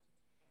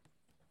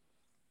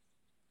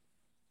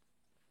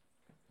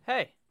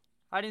Hey,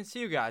 I didn't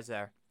see you guys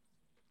there.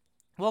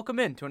 Welcome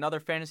in to another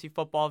fantasy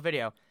football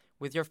video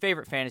with your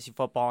favorite fantasy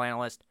football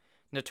analyst,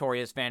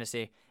 Notorious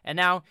Fantasy. And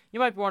now,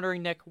 you might be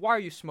wondering, Nick, why are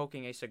you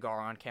smoking a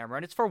cigar on camera?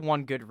 And it's for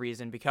one good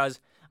reason,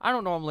 because I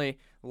don't normally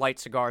light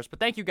cigars, but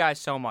thank you guys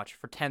so much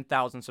for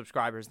 10,000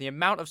 subscribers. The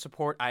amount of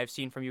support I have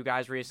seen from you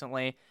guys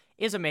recently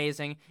is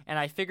amazing, and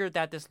I figured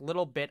that this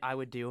little bit I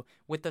would do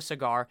with the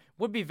cigar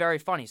would be very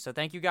funny. So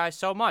thank you guys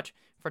so much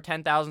for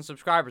 10,000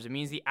 subscribers. It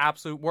means the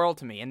absolute world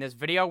to me. In this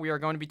video, we are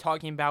going to be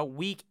talking about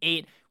Week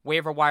 8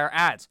 waiver wire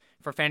ads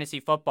for fantasy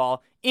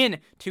football in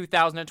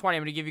 2020.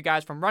 I'm going to give you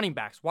guys from running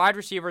backs, wide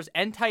receivers,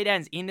 and tight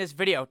ends in this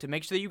video to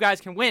make sure that you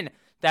guys can win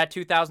that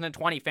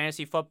 2020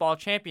 fantasy football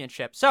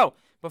championship. So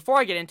before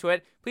I get into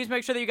it, please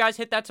make sure that you guys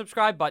hit that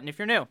subscribe button if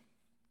you're new.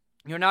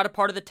 You're not a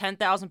part of the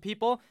 10,000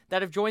 people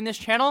that have joined this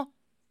channel.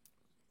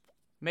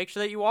 Make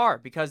sure that you are,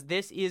 because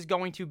this is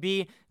going to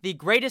be the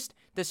greatest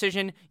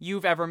decision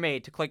you've ever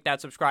made to click that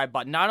subscribe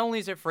button. Not only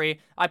is it free,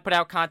 I put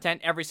out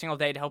content every single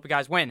day to help you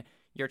guys win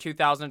your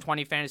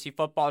 2020 Fantasy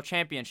Football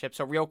Championship.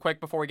 So real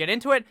quick before we get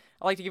into it,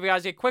 I'd like to give you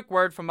guys a quick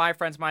word from my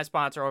friends, my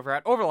sponsor over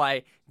at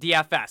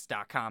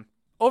OverlayDFS.com.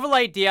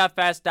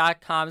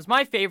 OverlayDFS.com is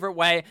my favorite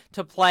way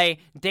to play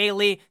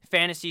daily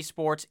fantasy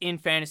sports in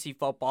fantasy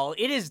football.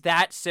 It is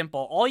that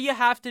simple. All you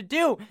have to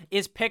do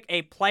is pick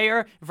a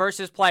player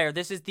versus player.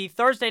 This is the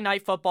Thursday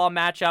night football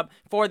matchup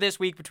for this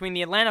week between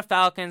the Atlanta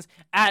Falcons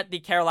at the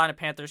Carolina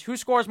Panthers. Who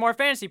scores more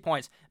fantasy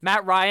points?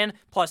 Matt Ryan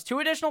plus 2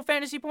 additional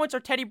fantasy points, or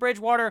Teddy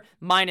Bridgewater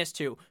minus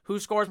 2? Who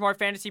scores more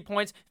fantasy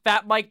points?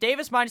 Fat Mike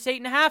Davis minus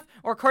 8.5,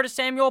 or Curtis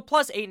Samuel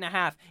plus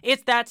 8.5?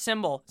 It's that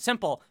simple.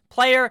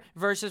 Player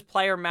versus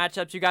player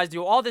matchups. You guys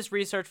do all this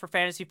research for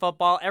fantasy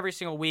football every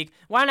single week.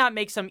 Why not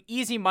make some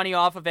easy money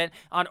off of it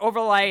on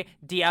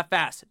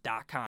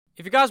OverlayDFS.com?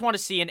 If you guys want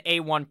to see an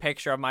A1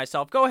 picture of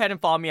myself, go ahead and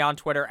follow me on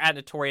Twitter at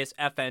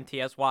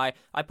NotoriousFNTSY.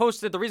 I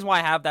posted, the reason why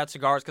I have that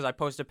cigar is because I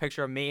posted a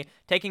picture of me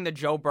taking the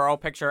Joe Burrow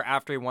picture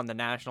after he won the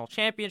national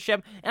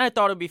championship, and I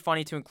thought it would be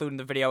funny to include in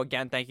the video.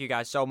 Again, thank you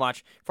guys so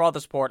much for all the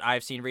support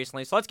I've seen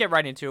recently. So let's get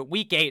right into it.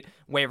 Week 8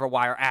 waiver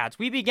wire ads.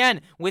 We begin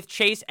with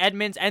Chase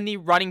Edmonds and the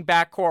running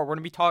back core. We're going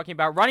to be talking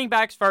about running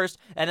backs first,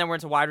 and then we're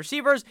into wide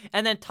receivers,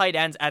 and then tight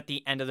ends at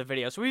the end of the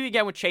video. So we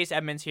begin with Chase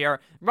Edmonds here,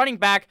 running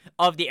back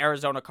of the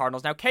Arizona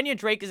Cardinals. Now, Kenyon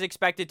Drake is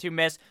expected to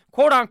miss,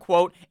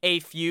 quote-unquote, a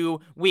few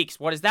weeks.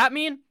 What does that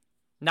mean?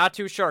 Not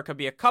too sure. Could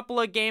be a couple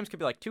of games. Could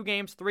be like 2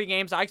 games, 3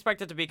 games. I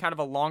expect it to be kind of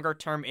a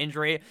longer-term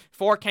injury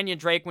for Kenyon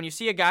Drake. When you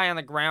see a guy on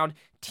the ground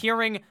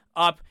tearing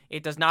up,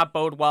 it does not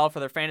bode well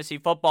for their fantasy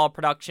football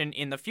production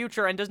in the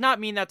future, and does not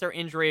mean that their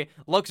injury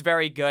looks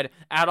very good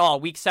at all.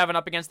 Week 7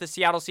 up against the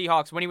Seattle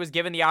Seahawks, when he was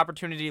given the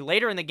opportunity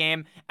later in the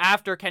game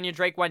after Kenyon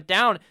Drake went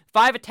down,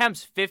 5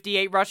 attempts,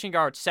 58 rushing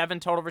yards, 7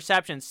 total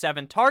receptions,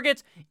 7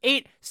 targets,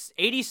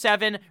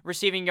 87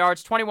 receiving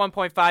yards,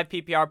 21.5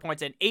 PPR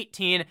points, and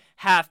 18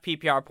 half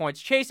PPR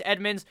points. Chase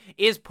Edmonds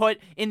is put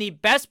in the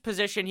best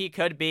position he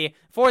could be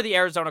for the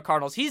Arizona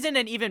Cardinals. He's in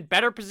an even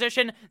better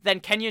position than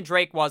Kenyon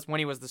Drake was when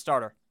he was the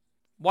starter.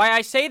 Why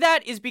I say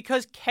that is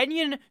because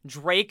Kenyon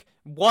Drake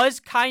was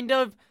kind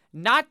of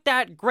not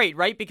that great,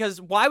 right? Because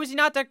why was he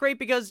not that great?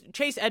 Because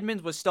Chase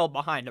Edmonds was still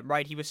behind him,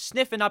 right? He was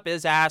sniffing up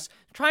his ass,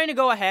 trying to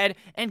go ahead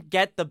and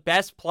get the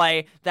best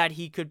play that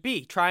he could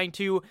be, trying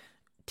to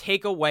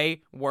take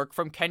away work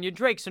from Kenyon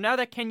Drake. So now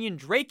that Kenyon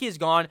Drake is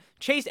gone,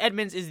 Chase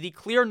Edmonds is the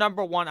clear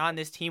number 1 on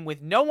this team,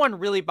 with no one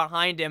really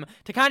behind him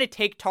to kind of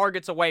take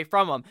targets away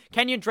from him.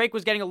 Kenyon Drake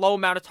was getting a low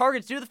amount of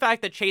targets due to the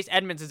fact that Chase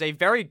Edmonds is a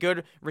very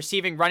good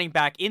receiving running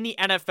back in the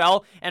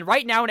NFL, and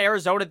right now in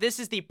Arizona, this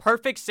is the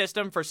perfect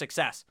system for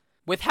success.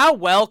 With how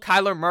well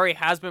Kyler Murray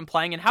has been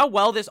playing and how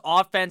well this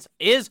offense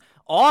is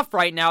off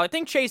right now, I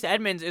think Chase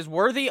Edmonds is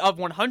worthy of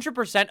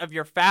 100% of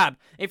your fab.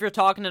 If you're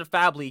talking in a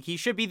fab league, he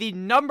should be the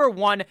number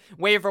 1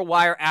 waiver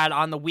wire ad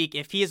on the week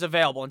if he is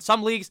available. In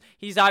some leagues,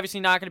 he's obviously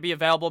not going to be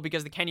available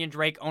because the Kenyon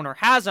Drake owner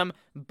has him,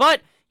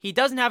 but he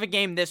doesn't have a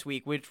game this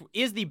week, which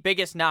is the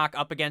biggest knock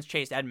up against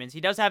Chase Edmonds. He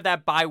does have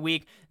that bye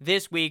week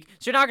this week,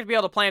 so you're not going to be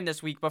able to play him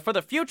this week. But for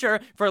the future,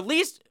 for at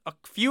least a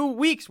few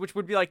weeks, which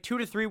would be like 2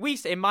 to 3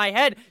 weeks in my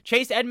head,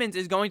 Chase Edmonds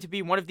is going to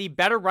be one of the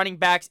better running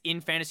backs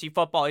in fantasy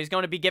football. He's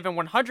going to be given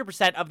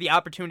 100% of the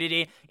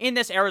opportunity in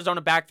this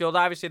Arizona backfield.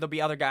 Obviously, there'll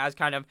be other guys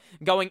kind of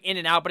going in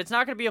and out, but it's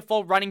not going to be a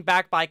full running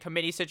back by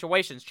committee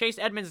situations. Chase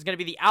Edmonds is going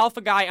to be the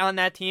alpha guy on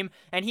that team,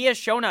 and he has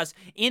shown us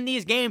in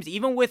these games,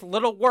 even with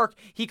little work,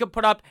 he could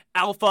put up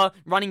alpha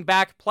running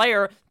back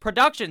player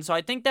production. So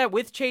I think that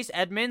with Chase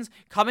Edmonds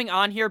coming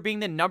on here being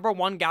the number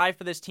 1 guy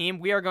for this team,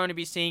 we are going to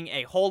be seeing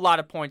a whole lot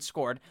of points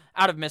scored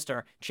out of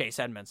Mr. Chase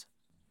Edmonds.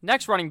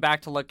 Next running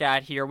back to look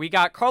at here, we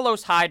got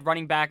Carlos Hyde,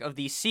 running back of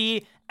the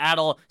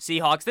Seattle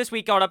Seahawks. This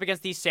week going up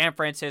against the San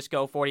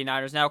Francisco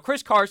 49ers. Now,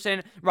 Chris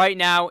Carson right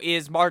now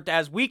is marked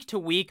as week to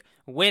week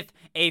with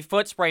a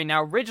foot sprain.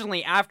 Now,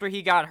 originally, after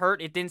he got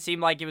hurt, it didn't seem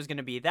like it was going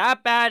to be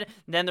that bad.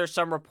 Then there's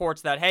some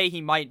reports that, hey,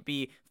 he might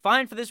be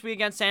fine for this week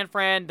against San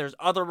Fran. There's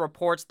other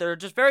reports that are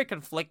just very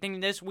conflicting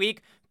this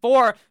week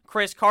for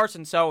Chris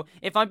Carson. So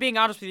if I'm being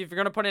honest with you, if you're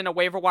going to put in a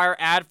waiver wire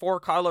ad for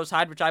Carlos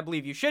Hyde, which I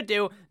believe you should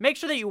do, make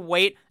sure that you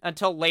wait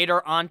until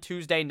later on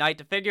Tuesday night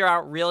to figure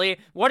out really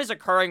what is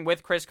occurring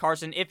with Chris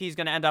Carson, if he's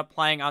going to end up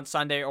playing on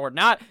Sunday or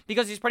not,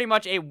 because he's pretty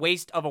much a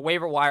waste of a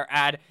waiver wire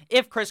ad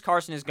if Chris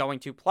Carson is going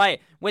to play.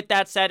 With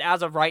that said,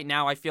 as of right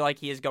now, I feel like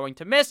he is going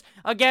to miss.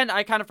 Again,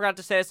 I kind of forgot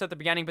to say this at the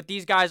beginning, but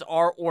these guys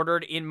are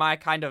ordered in my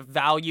kind of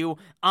value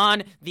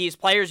on these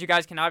players. You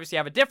guys can obviously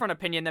have a different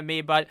opinion than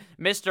me, but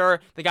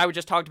the guy we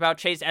just talked about,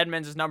 Chase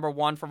Edmonds, is number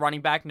 1 for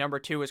running back, number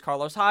 2 is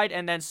Carlos Hyde,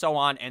 and then so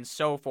on and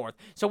so forth.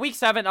 So week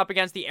 7 up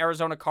against the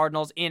Arizona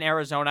Cardinals in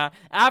Arizona.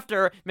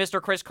 After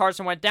Mr. Chris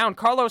Carson went down,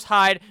 Carlos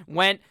Hyde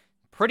went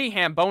pretty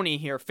hambony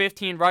here.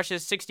 15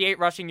 rushes, 68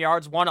 rushing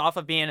yards, one off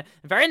of being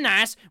very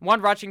nice.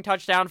 1 rushing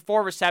touchdown,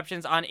 4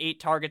 receptions on 8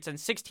 targets, and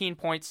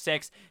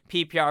 16.6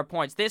 PPR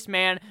points. This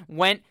man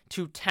went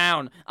to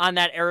town on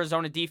that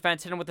Arizona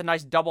defense, hit him with a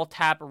nice double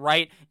tap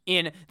right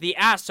in the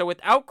ass. So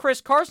without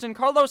Chris Carson,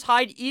 Carlos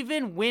Hyde,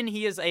 even when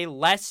he is a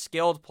less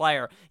skilled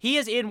player, he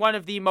is in one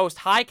of the most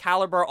high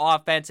caliber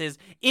offenses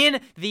in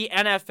the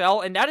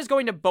NFL, and that is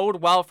going to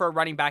bode well for a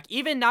running back.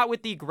 Even not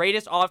with the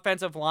greatest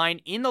offensive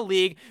line in the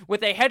league,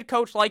 with a head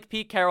coach like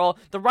Pete Carroll,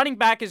 the running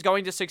back is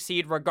going to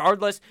succeed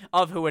regardless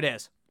of who it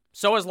is.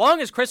 So as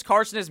long as Chris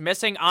Carson is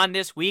missing on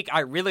this week,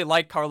 I really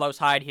like Carlos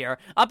Hyde here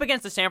up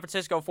against the San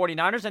Francisco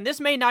 49ers, and this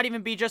may not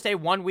even be just a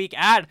 1-week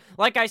ad.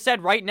 Like I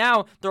said, right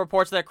now, the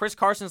reports that Chris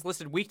Carson is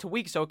listed week to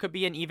week, so it could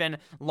be an even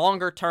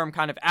longer term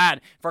kind of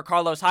ad for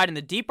Carlos Hyde. And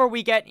the deeper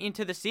we get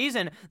into the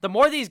season, the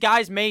more these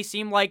guys may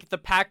seem like the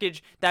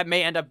package that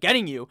may end up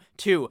getting you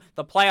to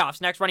the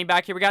playoffs. Next running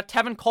back here, we got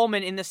Tevin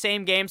Coleman in the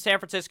same game, San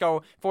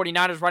Francisco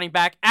 49ers running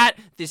back at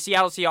the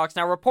Seattle Seahawks.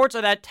 Now, reports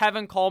are that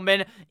Tevin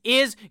Coleman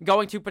is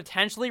going to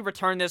potentially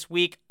return this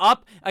week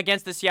up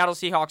against the Seattle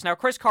Seahawks. Now,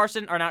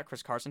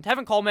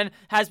 Tevin Coleman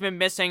has been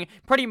missing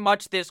pretty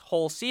much this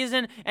whole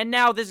season, and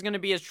now this is going to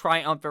be his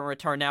triumphant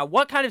return. Now,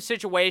 what kind of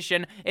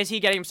situation is he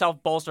getting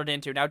himself bolstered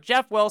into? Now,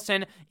 Jeff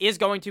Wilson is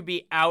going to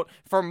be out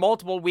for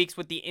multiple weeks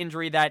with the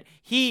injury that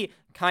he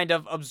kind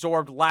of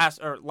absorbed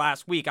last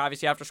week,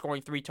 obviously after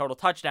scoring 3 total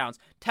touchdowns.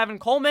 Tevin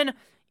Coleman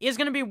is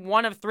going to be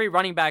one of 3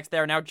 running backs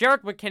there. Now,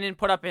 Jerick McKinnon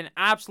put up an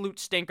absolute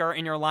stinker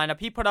in your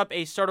lineup. He put up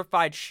a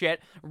certified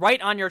shit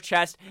right on your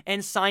chest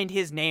and signed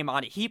his name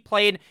on it. He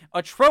played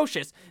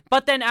atrocious.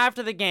 But then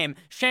after the game,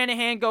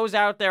 Shanahan goes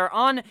out there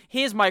on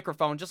his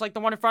microphone, just like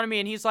the one in front of me,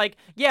 and he's like,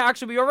 yeah,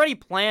 actually, we already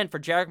planned for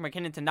Jerick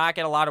McKinnon to not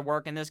get a lot of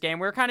work in this game.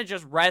 We were kind of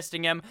just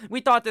resting him.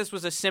 We thought this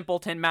was a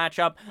simpleton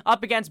matchup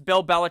up against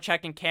Bill Belichick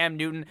and Cam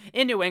Newton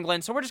in New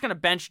England, so we're just going to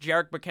bench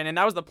Jerick McKinnon.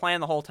 That was the plan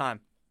the whole time.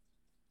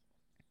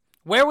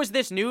 Where was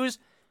this news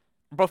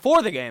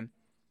before the game?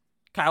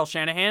 Kyle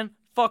Shanahan,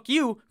 fuck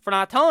you for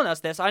not telling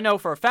us this. I know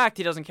for a fact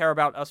he doesn't care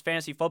about us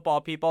fantasy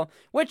football people,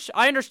 which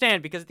I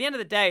understand, because at the end of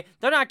the day,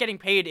 they're not getting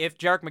paid if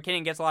Jerick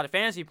McKinnon gets a lot of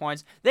fantasy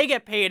points. They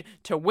get paid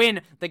to win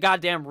the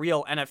goddamn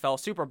real NFL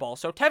Super Bowl.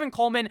 So Tevin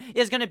Coleman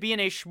is going to be in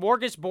a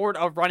smorgasbord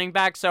of running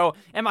backs. So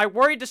am I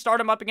worried to start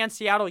him up against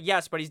Seattle?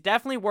 Yes, but he's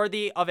definitely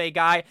worthy of a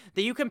guy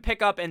that you can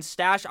pick up and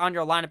stash on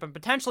your lineup and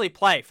potentially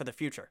play for the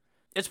future.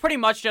 It's pretty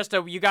much just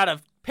you got to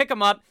pick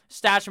him up,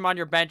 stash him on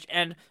your bench,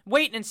 and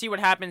wait and see what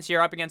happens here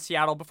up against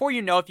Seattle before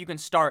you know if you can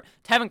start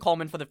Tevin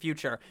Coleman for the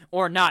future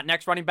or not.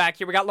 Next running back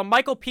here, we got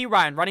LaMichael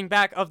Pirine, running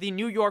back of the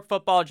New York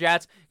Football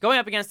Jets, going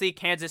up against the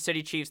Kansas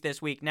City Chiefs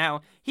this week. Now,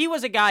 he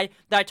was a guy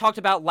that I talked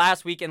about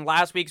last week in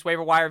last week's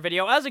waiver wire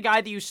video as a guy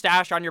that you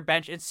stash on your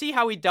bench and see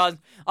how he does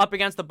up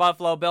against the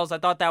Buffalo Bills. I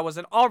thought that was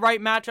an alright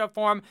matchup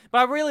for him, but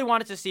I really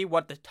wanted to see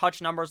what the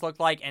touch numbers looked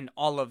like and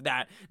all of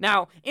that.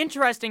 Now,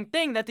 interesting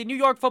thing that the New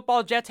York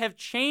Football Jets have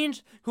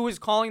changed who is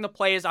calling the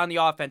plays on the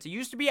offense. It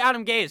used to be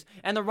Adam Gase,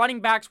 and the running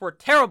backs were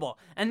terrible,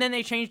 and then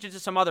they changed it to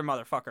some other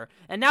motherfucker.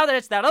 And now that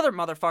it's that other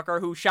motherfucker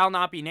who shall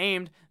not be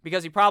named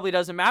because he probably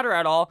doesn't matter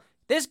at all,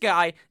 this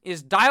guy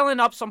is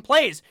dialing up some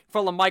plays for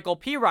LaMichael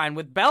Pirine.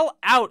 With Bell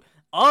out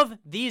of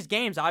these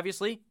games,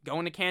 obviously,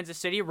 going to Kansas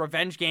City,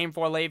 revenge game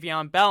for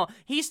Le'Veon Bell,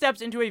 he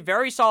steps into a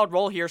very solid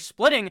role here,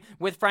 splitting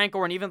with Frank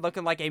Gore and even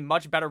looking like a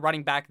much better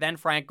running back than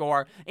Frank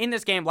Gore in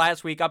this game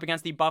last week up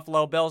against the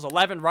Buffalo Bills.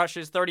 11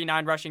 rushes,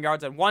 39 rushing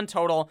yards, and 1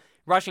 total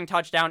rushing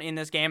touchdown in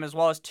this game, as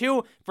well as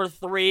 2 for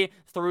 3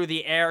 through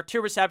the air,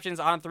 2 receptions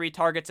on 3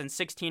 targets, and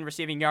 16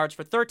 receiving yards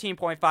for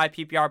 13.5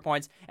 PPR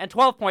points and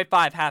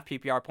 12.5 half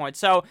PPR points.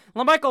 So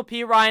LaMichael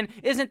Pirine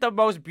isn't the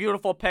most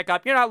beautiful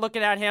pickup. You're not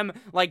looking at him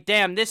like,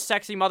 damn, this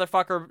sexy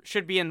motherfucker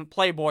should be in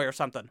Playboy or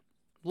something.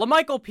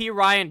 LaMichael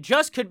Pirine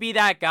just could be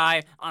that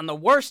guy on the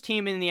worst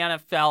team in the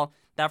NFL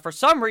that for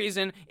some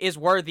reason is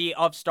worthy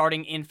of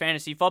starting in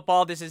fantasy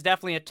football. This is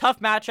definitely a tough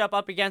matchup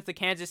up against the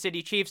Kansas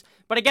City Chiefs.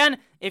 But again,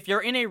 if you're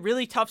in a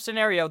really tough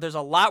scenario, there's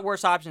a lot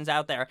worse options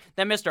out there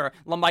than Mr.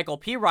 LaMichael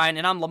Pirine,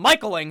 and I'm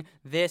LaMichaeling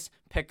this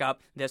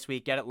pickup this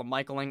week. Get it?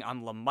 LaMichaeling.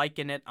 I'm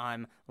LaMichaeing it.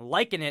 I'm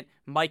liking it.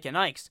 Mike and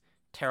Ike's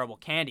terrible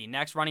candy.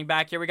 Next running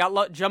back here, we got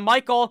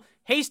JaMycal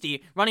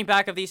Hasty, running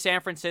back of the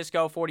San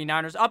Francisco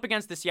 49ers, up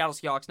against the Seattle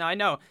Seahawks. Now, I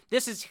know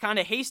this is kind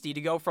of hasty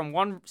to go from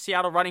one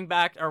Seattle running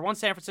back, or one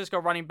San Francisco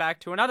running back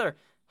to another.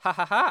 Ha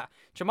ha ha.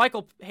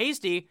 JaMycal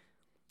Hasty,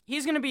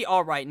 he's going to be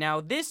all right. Now,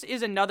 this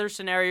is another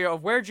scenario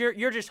of where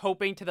you're just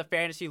hoping to the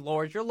fantasy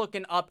lords. You're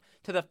looking up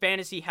to the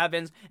fantasy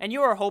heavens, and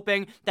you are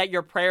hoping that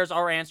your prayers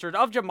are answered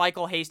of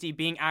JaMycal Hasty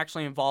being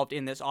actually involved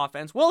in this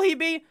offense. Will he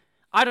be?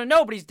 I don't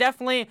know, but he's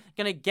definitely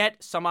going to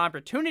get some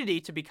opportunity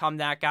to become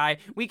that guy.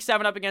 Week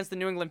 7 up against the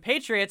New England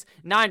Patriots,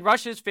 9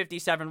 rushes,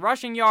 57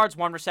 rushing yards,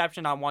 1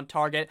 reception on 1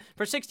 target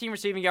for 16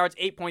 receiving yards,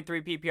 8.3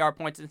 PPR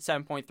points, and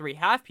 7.3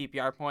 half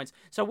PPR points.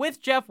 So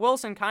with Jeff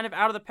Wilson kind of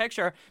out of the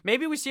picture,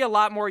 maybe we see a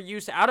lot more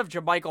use out of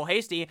JaMycal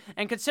Hasty,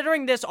 and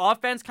considering this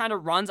offense kind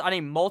of runs on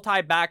a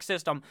multi-back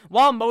system,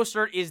 while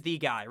Mostert is the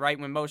guy, right,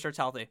 when Mostert's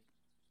healthy.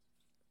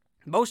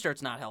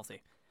 Mostert's not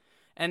healthy.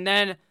 And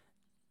then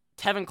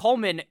Tevin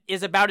Coleman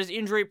is about as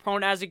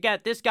injury-prone as it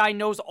gets. This guy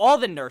knows all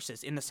the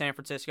nurses in the San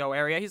Francisco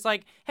area. He's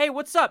like, hey,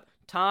 what's up,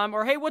 Tom?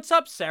 Or, hey, what's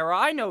up, Sarah?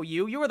 I know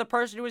you. You were the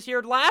person who was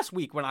here last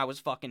week when I was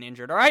fucking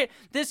injured, all right?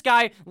 This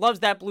guy loves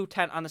that blue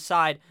tent on the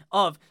side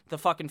of the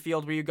fucking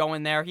field where you go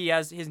in there. He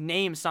has his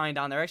name signed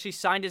on there. Actually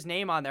signed his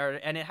name on there,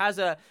 and it has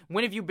a,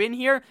 when have you been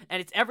here?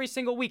 And it's every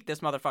single week this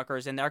motherfucker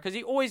is in there because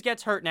he always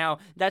gets hurt now.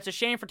 That's a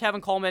shame for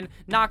Tevin Coleman.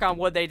 Knock on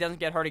wood that he doesn't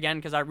get hurt again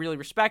because I really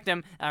respect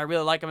him, and I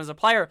really like him as a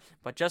player.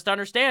 But just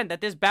understand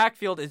that this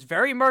backfield is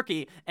very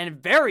murky and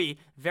very,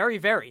 very,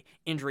 very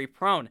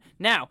injury-prone.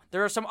 Now,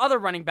 there are some other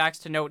running backs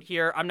to note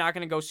here. I'm not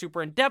going to go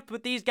super in-depth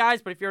with these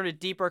guys, but if you're in a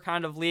deeper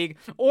kind of league,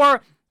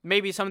 or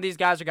maybe some of these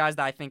guys are guys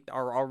that I think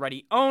are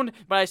already owned,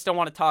 but I still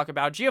want to talk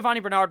about.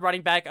 Giovanni Bernard,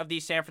 running back of the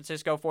San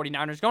Francisco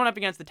 49ers, going up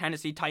against the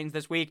Tennessee Titans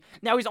this week.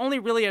 Now, he's only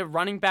really a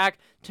running back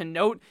to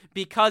note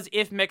because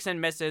if Mixon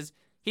misses,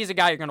 he's a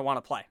guy you're going to want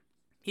to play.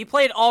 He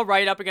played all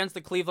right up against the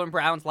Cleveland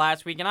Browns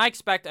last week, and I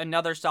expect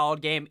another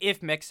solid game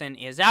if Mixon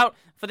is out.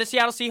 For the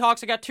Seattle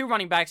Seahawks, I got 2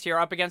 running backs here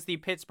up against the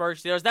Pittsburgh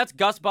Steelers. That's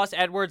Gus Bus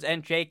Edwards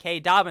and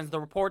J.K. Dobbins. The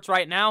reports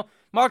right now,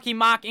 Marky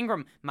Mock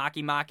Ingram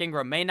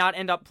may not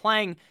end up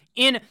playing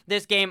in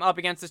this game up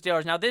against the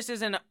Steelers. Now, this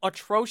is an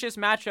atrocious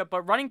matchup,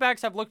 but running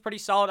backs have looked pretty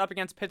solid up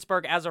against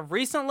Pittsburgh as of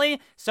recently,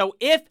 so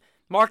if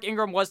Mark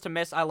Ingram was to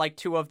miss, I like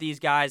 2 of these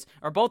guys,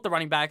 or both the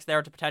running backs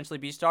there to potentially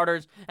be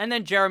starters. And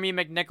then Jeremy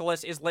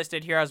McNicholas is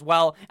listed here as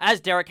well as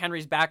Derrick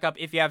Henry's backup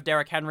if you have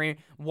Derrick Henry,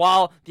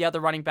 while the other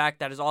running back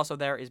that is also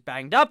there is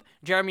banged up.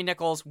 Jeremy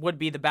Nichols would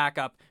be the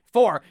backup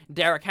for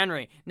Derrick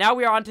Henry. Now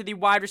we are on to the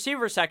wide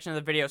receiver section of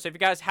the video, so if you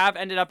guys have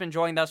ended up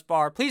enjoying thus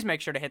far, please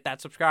make sure to hit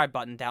that subscribe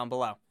button down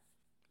below.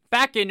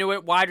 Back into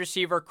it, wide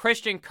receiver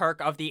Christian Kirk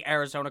of the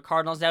Arizona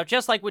Cardinals. Now,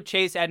 just like with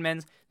Chase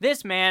Edmonds,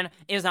 this man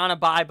is on a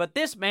bye, but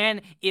this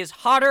man is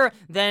hotter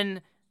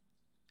than...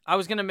 I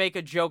was going to make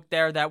a joke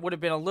there that would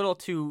have been a little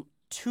too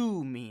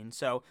mean.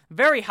 So,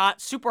 very hot,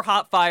 super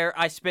hot fire.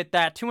 I spit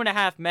that.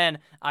 2.5 Men.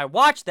 I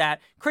watched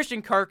that.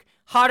 Christian Kirk,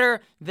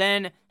 hotter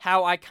than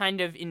how I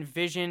kind of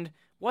envisioned...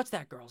 What's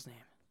that girl's name?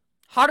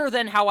 Hotter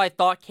than how I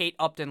thought Kate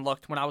Upton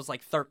looked when I was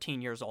like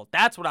 13 years old.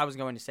 That's what I was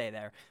going to say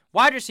there.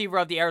 Wide receiver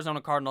of the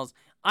Arizona Cardinals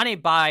on a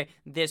bye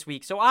this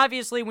week. So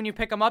obviously when you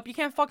pick him up, you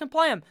can't fucking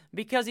play him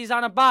because he's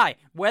on a bye.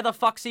 Where the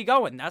fuck's he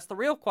going? That's the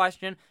real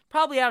question.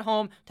 Probably at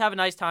home to have a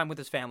nice time with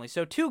his family.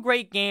 So 2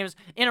 great games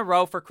in a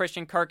row for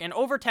Christian Kirk and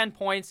over 10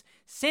 points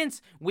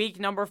since week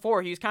number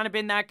 4. He's kind of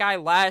been that guy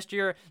last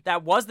year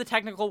that was the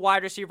technical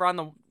wide receiver on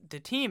the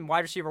team,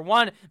 wide receiver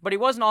 1, but he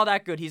wasn't all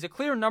that good. He's a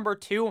clear number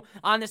 2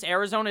 on this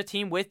Arizona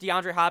team with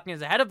DeAndre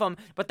Hopkins ahead of him,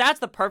 but that's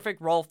the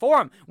perfect role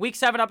for him. Week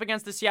 7 up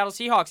against the Seattle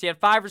Seahawks, he had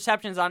 5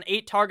 receptions on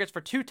 8 targets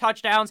for 2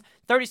 touchdowns,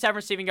 37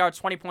 receiving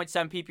yards,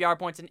 20.7 PPR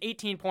points, and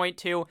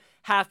 18.2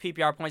 half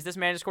PPR points. This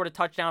man has scored a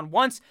touchdown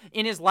once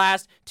in his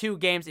last 2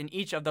 games, in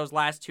each of those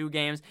last 2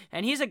 games,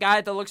 and he's a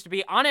guy that looks to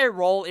be on a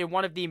roll in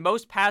one of the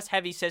most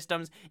pass-heavy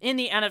systems in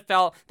the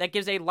NFL that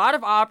gives a lot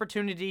of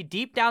opportunity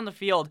deep down the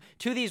field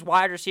to these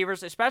wide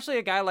receivers, especially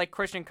a guy like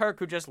Christian Kirk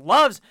who just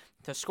loves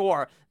to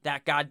score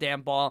that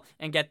goddamn ball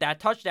and get that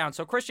touchdown.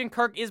 So Christian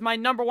Kirk is my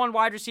number 1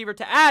 wide receiver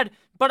to add,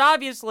 but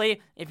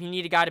obviously, if you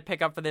need a guy to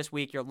pick up for this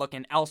week, you're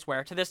looking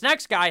elsewhere. To this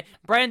next guy,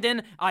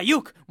 Brandon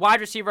Aiyuk, wide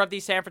receiver of the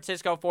San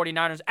Francisco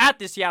 49ers at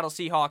the Seattle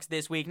Seahawks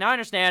this week. Now, I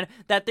understand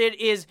that it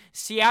is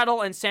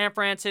Seattle and San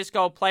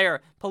Francisco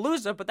player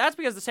palooza, but that's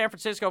because the San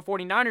Francisco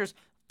 49ers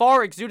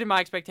far exuded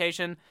my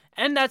expectation,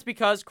 and that's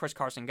because Chris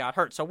Carson got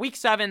hurt. So week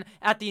 7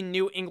 at the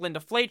New England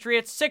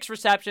Deflatriots, 6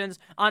 receptions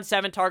on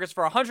 7 targets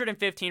for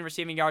 115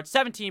 receiving yards,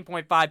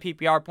 17.5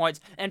 PPR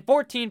points, and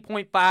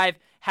 14.5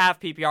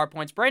 half PPR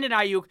points. Brandon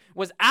Aiyuk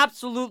was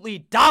absolutely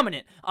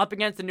dominant up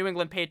against the New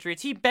England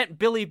Patriots. He bent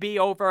Billy B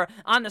over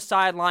on the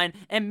sideline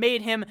and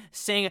made him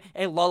sing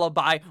a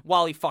lullaby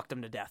while he fucked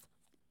him to death.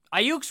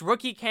 Aiyuk's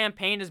rookie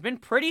campaign has been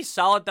pretty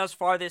solid thus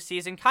far this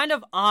season, kind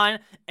of on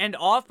and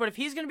off, but if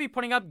he's going to be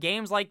putting up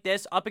games like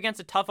this up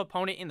against a tough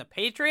opponent in the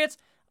Patriots,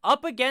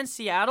 up against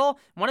Seattle,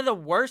 one of the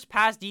worst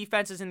pass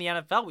defenses in the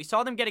NFL. We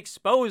saw them get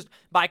exposed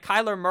by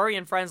Kyler Murray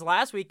and friends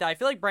last week that I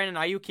feel like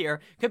Brandon Aiyuk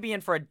here could be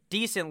in for a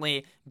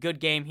decently good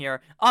game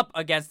here up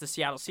against the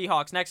Seattle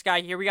Seahawks. Next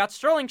guy here, we got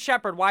Sterling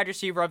Shepard, wide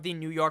receiver of the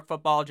New York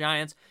Football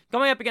Giants,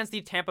 going up against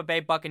the Tampa Bay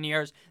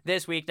Buccaneers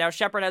this week. Now,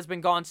 Shepard has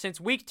been gone since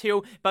week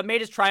 2, but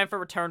made his triumphant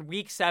return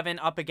week 7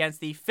 up against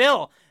the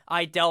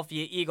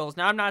Philadelphia Eagles.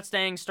 Now, I'm not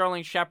saying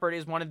Sterling Shepard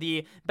is one of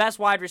the best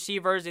wide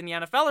receivers in the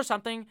NFL or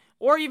something,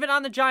 or even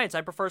on the Giants.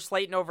 I prefer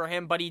Slayton over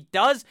him, but he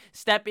does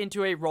step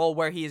into a role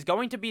where he is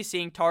going to be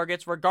seeing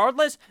targets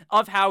regardless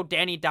of how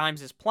Danny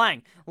Dimes is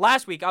playing.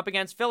 Last week, up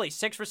against Philly,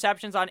 6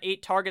 receptions on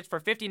 8 targets for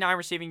 59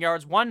 receiving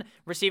yards, 1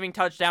 receiving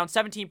touchdown,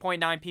 17.9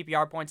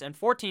 PPR points, and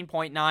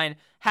 14.9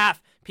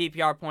 half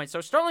PPR points. So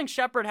Sterling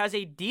Shepard has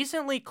a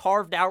decently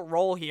carved out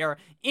role here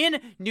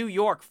in New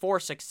York for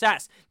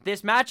success.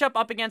 This matchup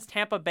up against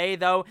Tampa Bay,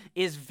 though,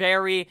 is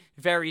very,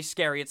 very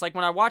scary. It's like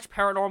when I watched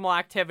Paranormal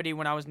Activity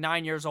when I was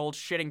 9 years old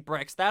shitting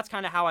bricks. That's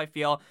kind of how I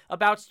feel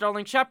about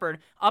Sterling Shepard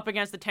up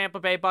against the Tampa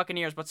Bay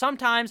Buccaneers. But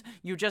sometimes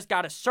you just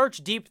got to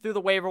search deep through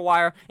the waiver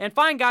wire and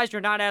find guys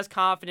you're not as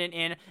confident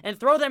in and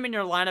throw them in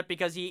your lineup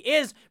because he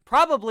is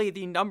probably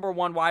the number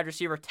 1 wide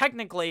receiver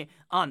technically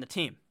on the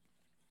team.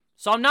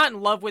 So I'm not in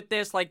love with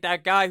this like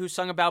that guy who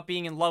sung about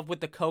being in love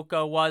with the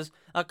cocoa was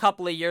a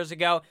couple of years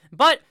ago,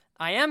 but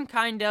I am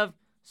kind of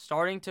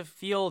starting to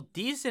feel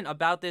decent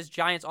about this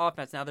Giants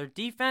offense. Now, their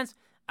defense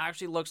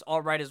actually looks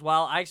all right as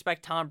well. I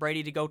expect Tom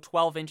Brady to go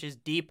 12 inches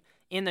deep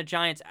in the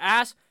Giants'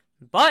 ass,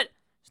 but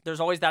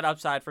there's always that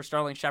upside for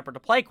Sterling Shepard to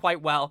play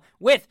quite well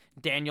with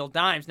Daniel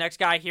Dimes. Next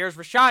guy here is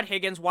Rashad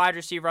Higgins, wide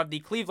receiver of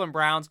the Cleveland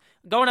Browns,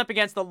 going up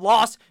against the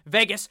Las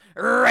Vegas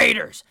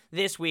Raiders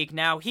this week.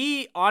 Now,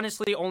 he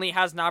honestly only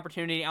has an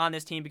opportunity on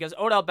this team because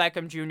Odell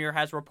Beckham Jr.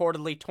 has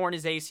reportedly torn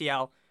his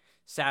ACL.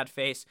 Sad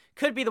face.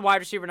 Could be the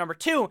wide receiver number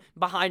 2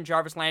 behind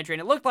Jarvis Landry,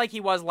 and it looked like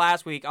he was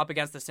last week up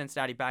against the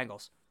Cincinnati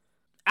Bengals.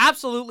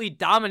 Absolutely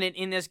dominant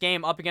in this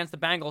game up against the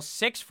Bengals,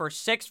 6 for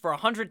 6 for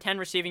 110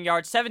 receiving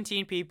yards,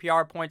 17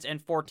 PPR points,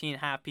 and 14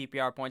 half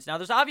PPR points. Now,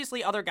 there's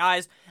obviously other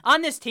guys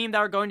on this team that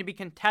are going to be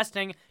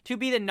contesting to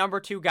be the number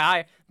 2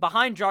 guy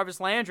behind Jarvis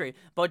Landry,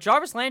 but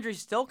Jarvis Landry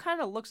still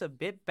kind of looks a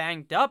bit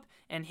banged up,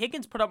 and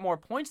Higgins put up more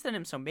points than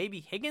him, so maybe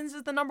Higgins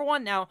is the number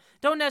 1. Now,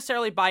 don't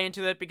necessarily buy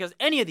into it because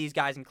any of these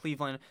guys in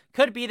Cleveland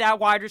could be that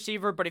wide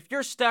receiver, but if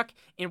you're stuck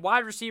in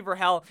wide receiver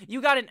hell,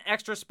 you got an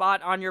extra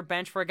spot on your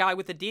bench for a guy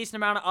with a decent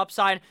amount of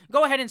upside.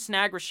 Go ahead and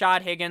snag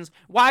Rashad Higgins,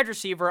 wide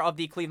receiver of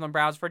the Cleveland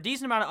Browns, for a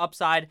decent amount of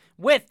upside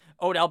with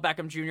Odell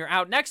Beckham Jr.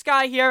 out. Next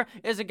guy here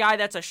is a guy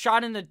that's a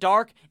shot in the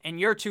dark, and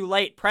you're too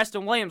late.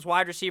 Preston Williams,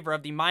 wide receiver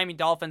of the Miami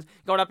Dolphins,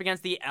 going up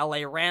against the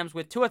LA Rams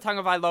with Tua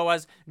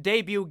Tagovailoa's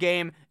debut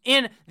game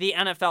in the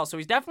NFL. So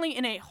he's definitely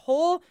in a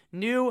whole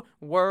new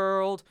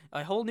world,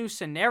 a whole new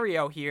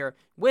scenario here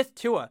with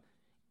Tua.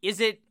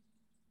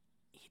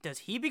 Does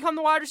he become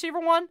the wide receiver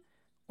 1?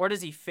 Or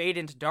does he fade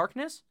into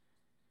darkness?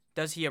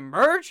 Does he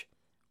emerge?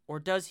 Or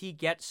does he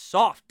get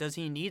soft? Does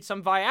he need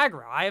some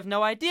Viagra? I have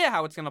no idea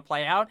how it's going to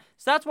play out,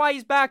 so that's why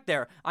he's back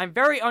there. I'm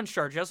very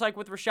unsure, just like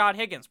with Rashad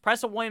Higgins.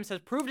 Preston Williams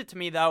has proved it to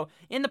me, though,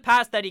 in the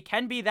past that he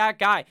can be that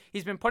guy.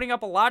 He's been putting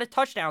up a lot of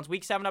touchdowns.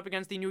 Week 7 up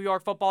against the New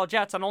York Football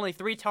Jets on only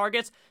 3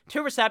 targets,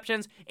 2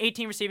 receptions,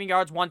 18 receiving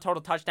yards, 1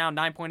 total touchdown,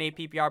 9.8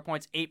 PPR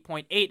points,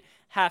 8.8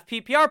 half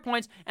PPR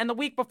points, and the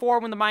week before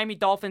when the Miami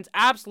Dolphins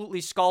absolutely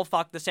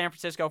skull-fucked the San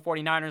Francisco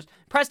 49ers,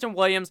 Preston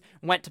Williams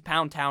went to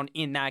Pound Town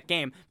in that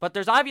game. But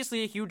there's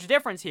obviously a huge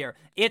difference here.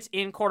 It's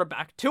in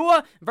quarterback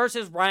Tua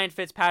versus Ryan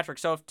Fitzpatrick.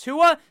 So if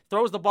Tua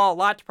throws the ball a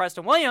lot to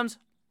Preston Williams,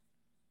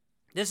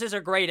 this is a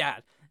great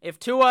ad. If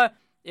Tua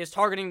is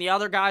targeting the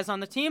other guys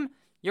on the team,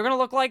 you're not even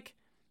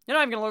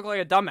going to look like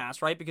a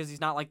dumbass, right? Because he's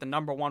not like the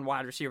number 1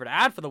 wide receiver to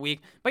add for the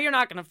week, but you're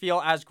not going to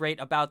feel as great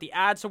about the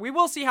ad. So we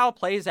will see how it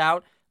plays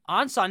out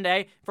on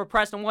Sunday for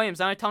Preston Williams.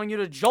 Am I telling you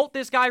to jolt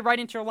this guy right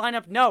into your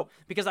lineup? No,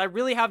 because I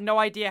really have no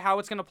idea how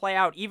it's going to play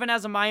out. Even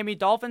as a Miami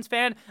Dolphins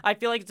fan, I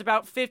feel like it's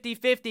about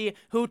 50-50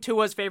 who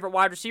Tua's favorite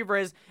wide receiver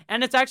is,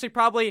 and it's actually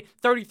probably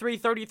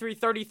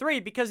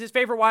 33-33-33 because his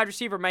favorite wide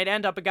receiver might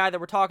end up a guy that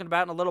we're talking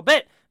about in a little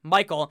bit,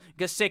 Michael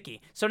Gesicki.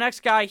 So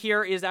next guy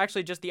here is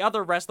actually just the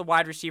other rest of the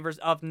wide receivers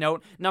of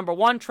note. Number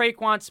 1,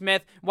 Tre'Quan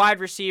Smith, wide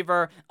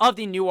receiver of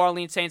the New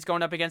Orleans Saints,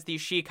 going up against the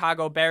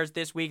Chicago Bears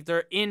this week.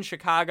 They're in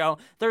Chicago.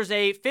 There's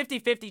a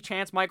 50-50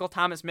 chance Michael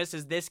Thomas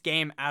misses this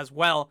game as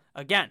well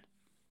again.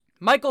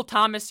 Michael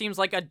Thomas seems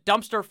like a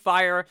dumpster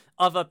fire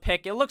of a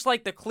pick. It looks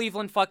like the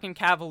Cleveland fucking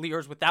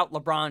Cavaliers without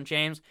LeBron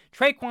James.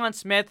 Tre'Quan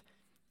Smith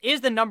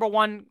is the number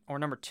 1 or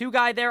number 2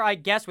 guy there, I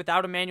guess,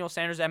 without Emmanuel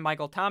Sanders and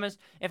Michael Thomas.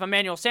 If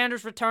Emmanuel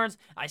Sanders returns,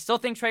 I still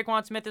think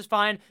Tre'Quan Smith is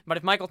fine, but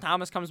if Michael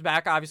Thomas comes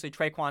back, obviously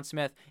Tre'Quan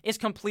Smith is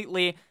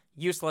completely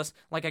useless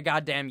like a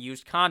goddamn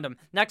used condom.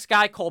 Next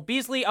guy, Cole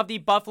Beasley of the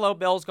Buffalo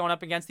Bills, going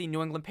up against the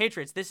New England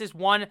Patriots. This is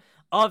one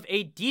of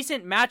a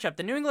decent matchup.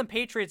 The New England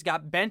Patriots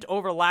got bent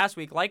over last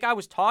week, like I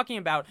was talking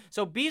about,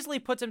 so Beasley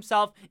puts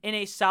himself in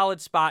a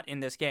solid spot in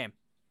this game.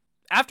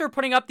 After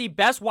putting up the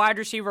best wide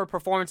receiver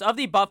performance of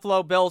the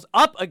Buffalo Bills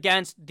up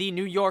against the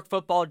New York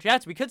Football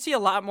Jets, we could see a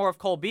lot more of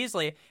Cole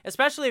Beasley,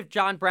 especially if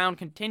John Brown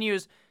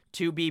continues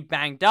to be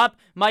banged up.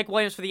 Mike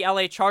Williams for the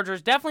LA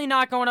Chargers, definitely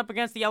not going up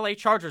against the LA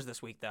Chargers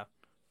this week, though.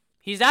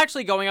 He's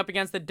actually going up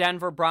against the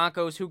Denver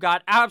Broncos, who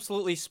got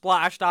absolutely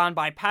splashed on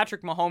by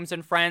Patrick Mahomes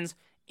and friends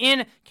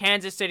in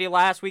Kansas City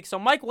last week. So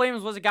Mike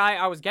Williams was a guy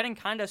I was getting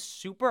kind of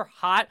super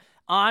hot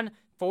on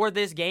for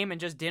this game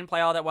and just didn't play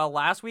all that well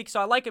last week.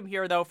 So I like him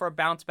here, though, for a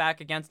bounce back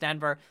against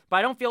Denver. But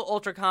I don't feel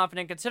ultra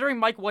confident considering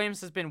Mike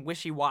Williams has been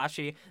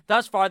wishy-washy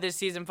thus far this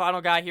season. Final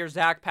guy here,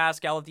 Zach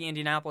Pascal of the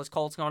Indianapolis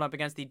Colts going up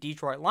against the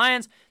Detroit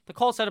Lions. The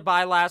Colts had a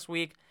bye last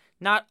week.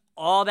 Not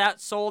all that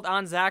sold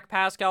on Zach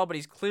Pascal, but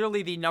he's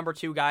clearly the number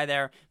 2 guy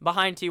there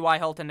behind T.Y.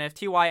 Hilton. And if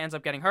T.Y. ends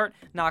up getting hurt,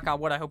 knock on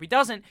wood, I hope he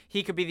doesn't,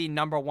 he could be the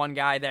number 1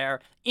 guy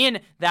there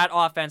in that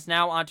offense.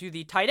 Now onto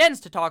the tight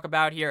ends to talk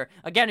about here.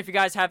 Again, if you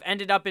guys have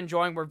ended up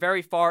enjoying, we're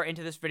very far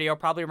into this video,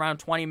 probably around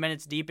 20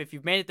 minutes deep. If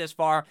you've made it this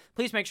far,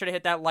 please make sure to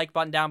hit that like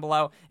button down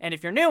below. And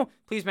if you're new,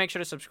 please make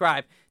sure to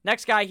subscribe.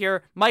 Next guy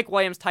here, Mike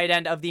Williams, tight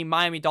end of the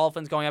Miami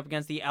Dolphins going up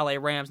against the LA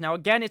Rams. Now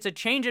again, it's a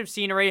change of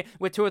scenery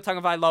with Tua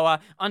Tagovailoa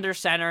under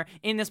center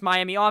in this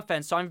Miami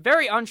offense. So I'm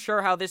very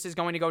unsure how this is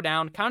going to go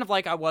down, kind of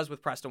like I was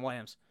with Preston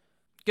Williams.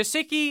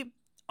 Gesicki,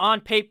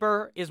 on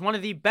paper, is one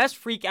of the best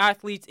freak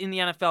athletes in the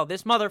NFL.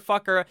 This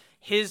motherfucker,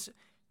 his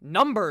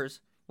numbers,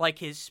 like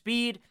his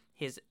speed,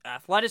 his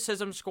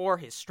athleticism score,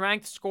 his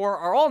strength score,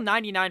 are all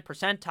 99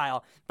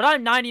 percentile. But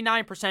I'm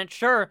 99%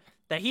 sure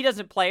that he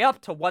doesn't play up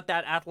to what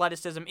that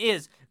athleticism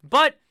is.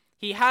 But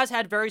he has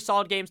had very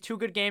solid games, 2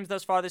 good games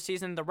thus far this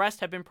season. The rest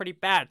have been pretty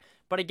bad.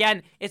 But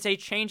again, it's a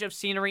change of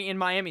scenery in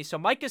Miami. So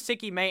Mike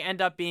Gesicki may end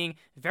up being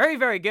very,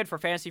 very good for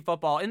fantasy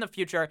football in the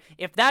future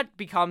if that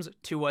becomes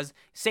Tua's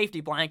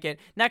safety blanket.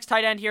 Next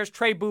tight end here is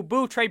Trey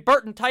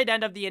Burton, tight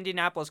end of the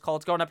Indianapolis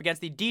Colts, going up against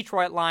the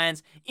Detroit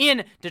Lions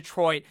in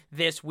Detroit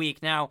this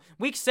week. Now,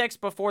 week 6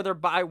 before their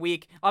bye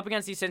week, up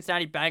against the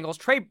Cincinnati Bengals,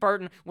 Trey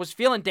Burton was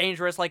feeling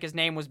dangerous like his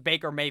name was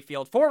Baker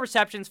Mayfield. 4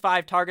 receptions,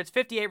 5 targets,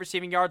 58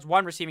 receiving yards,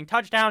 1 receiving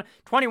touchdown,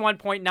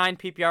 21.9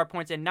 PPR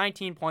points, and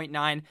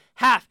 19.9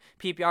 half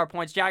PPR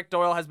points. Jack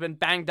Doyle has been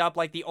banged up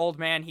like the old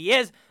man he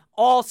is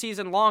all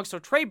season long. So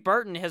Trey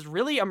Burton has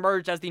really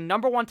emerged as the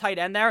number 1 tight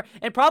end there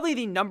and probably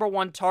the number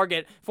 1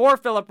 target for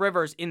Phillip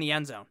Rivers in the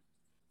end zone.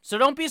 So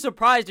don't be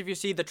surprised if you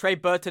see the Trey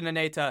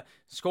Burton-Aneta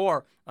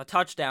score a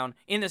touchdown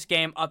in this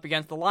game up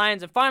against the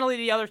Lions. And finally,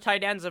 the other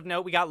tight ends of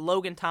note, we got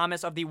Logan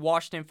Thomas of the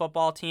Washington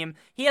football team.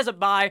 He has a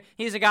bye.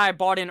 He's a guy I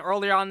bought in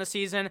earlier on the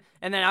season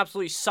and then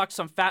absolutely sucked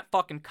some fat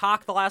fucking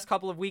cock the last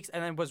couple of weeks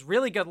and then was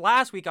really good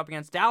last week up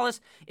against Dallas.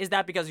 Is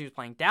that because he was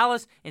playing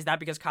Dallas? Is that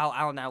because Kyle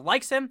Allen now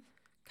likes him?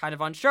 Kind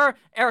of unsure.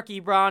 Eric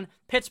Ebron,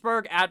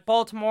 Pittsburgh at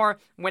Baltimore.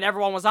 When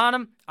everyone was on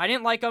him, I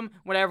didn't like him.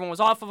 When everyone was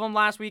off of him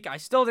last week, I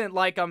still didn't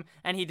like him,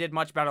 and he did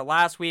much better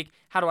last week.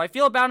 How do I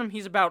feel about him?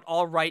 He's about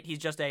all right. He's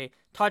just a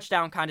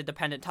touchdown kind of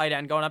dependent tight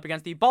end going up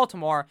against the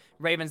Baltimore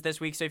Ravens this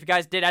week. So if you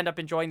guys did end up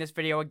enjoying this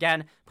video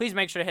again, please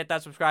make sure to hit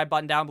that subscribe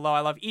button down below. I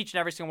love each and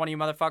every single one of you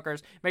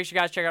motherfuckers. Make sure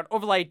you guys check out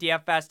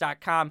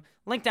overlaydfs.com.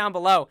 Link down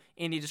below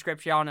in the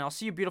description, and I'll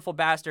see you beautiful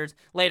bastards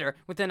later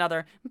with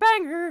another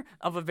banger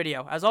of a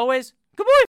video. As always, good boy!